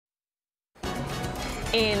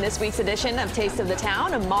In this week's edition of Taste of the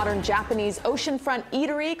Town, a modern Japanese oceanfront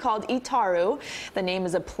eatery called Etaru. The name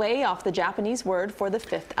is a play off the Japanese word for the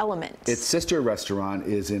fifth element. Its sister restaurant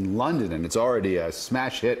is in London, and it's already a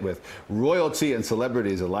smash hit with royalty and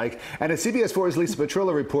celebrities alike. And as CBS 4's Lisa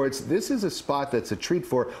Petrillo reports, this is a spot that's a treat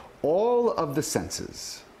for all of the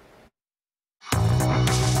senses.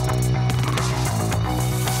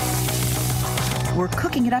 We're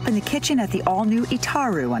cooking it up in the kitchen at the all-new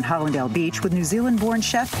Etaru on Hallandale Beach with New Zealand-born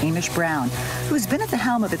chef Hamish Brown, who's been at the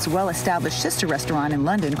helm of its well-established sister restaurant in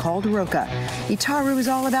London called Roka. Etaru is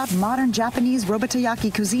all about modern Japanese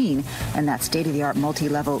robotaiyaki cuisine and that state-of-the-art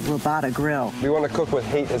multi-level robata grill. We want to cook with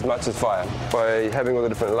heat as much as fire. By having all the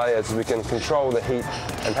different layers, we can control the heat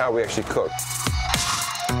and how we actually cook.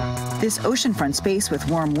 This oceanfront space with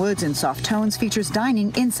warm woods and soft tones features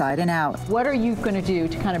dining inside and out. What are you going to do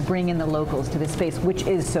to kind of bring in the locals to this space, which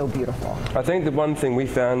is so beautiful? I think the one thing we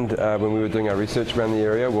found when we were doing our research around the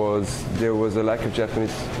area was there was a lack of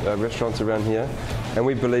Japanese restaurants around here. And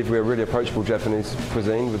we believe we're a really approachable Japanese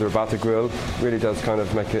cuisine with the robata grill. Really does kind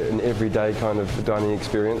of make it an everyday kind of dining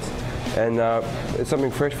experience. And it's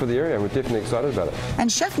something fresh for the area, and we're definitely excited about it.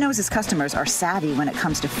 And Chef knows his customers are savvy when it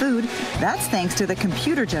comes to food. That's thanks to the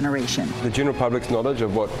computer generation. The general public's knowledge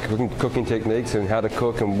of what cooking techniques and how to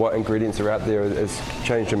cook and what ingredients are out there has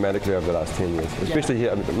changed dramatically over the last 10 years. Especially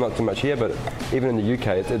here, not so much here, but even in the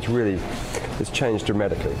UK, it's changed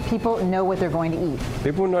dramatically. People know what they're going to eat.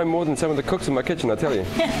 People know more than some of the cooks in my kitchen, I tell you.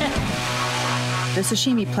 The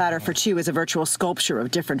sashimi platter for two is a virtual sculpture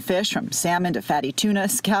of different fish, from salmon to fatty tuna,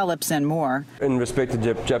 scallops, and more. In respect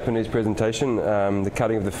to Japanese presentation, the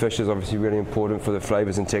cutting of the fish is obviously really important for the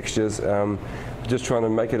flavors and textures. Just trying to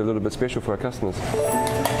make it a little bit special for our customers.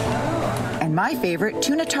 And my favorite,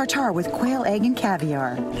 tuna tartare with quail egg and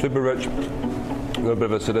caviar. Super rich. A little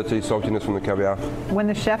bit of acidity, saltiness from the caviar. When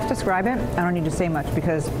the chefs describe it, I don't need to say much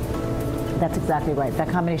because that's exactly right. That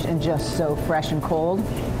combination is just so fresh and cold.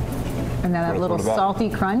 And then that little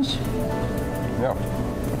salty crunch. Yeah.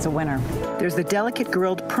 It's a winner. There's the delicate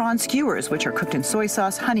grilled prawn skewers, which are cooked in soy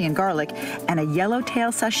sauce, honey, and garlic, and a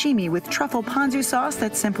yellowtail sashimi with truffle ponzu sauce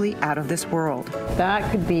that's simply out of this world.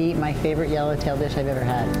 That could be my favorite yellowtail dish I've ever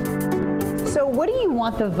had. So what do you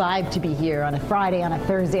want the vibe to be here on a Friday, on a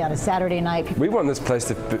Thursday, on a Saturday night? We want this place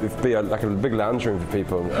to be like a big lounge room for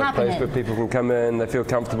people. A place where people can come in, they feel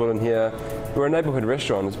comfortable in here. We're a neighborhood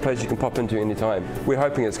restaurant. It's a place you can pop into any time. We're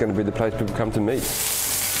hoping it's going to be the place people come to meet.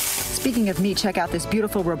 Speaking of meat, check out this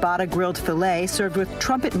beautiful robata grilled filet served with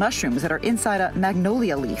trumpet mushrooms that are inside a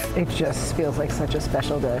magnolia leaf. It just feels like such a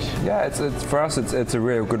special dish. Yeah, for us, it's a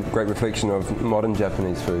real great reflection of modern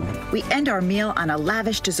Japanese food. We end our meal on a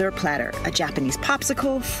lavish dessert platter, a Japanese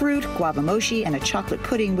popsicle, fruit, guava mochi, and a chocolate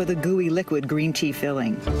pudding with a gooey liquid green tea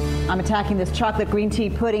filling. I'm attacking this chocolate green tea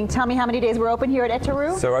pudding. Tell me how many days we're open here at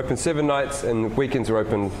Etaru? So we're open 7 nights, and weekends are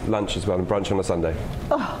open lunch as well, and brunch on a Sunday.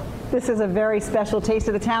 Oh. This is a very special Taste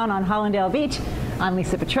of the Town on Hallandale Beach. I'm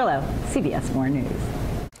Lisa Petrillo, CBS 4 News.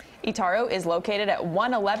 Etaru is located at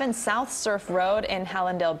 111 South Surf Road in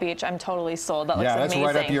Hallandale Beach. I'm totally sold. That looks amazing. Yeah,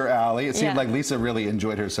 that's right up your alley. It seemed like Lisa really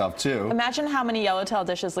enjoyed herself, too. Imagine how many yellowtail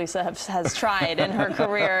dishes Lisa has tried in her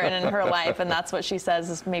career and in her life, and that's what she says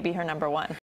is maybe her #1.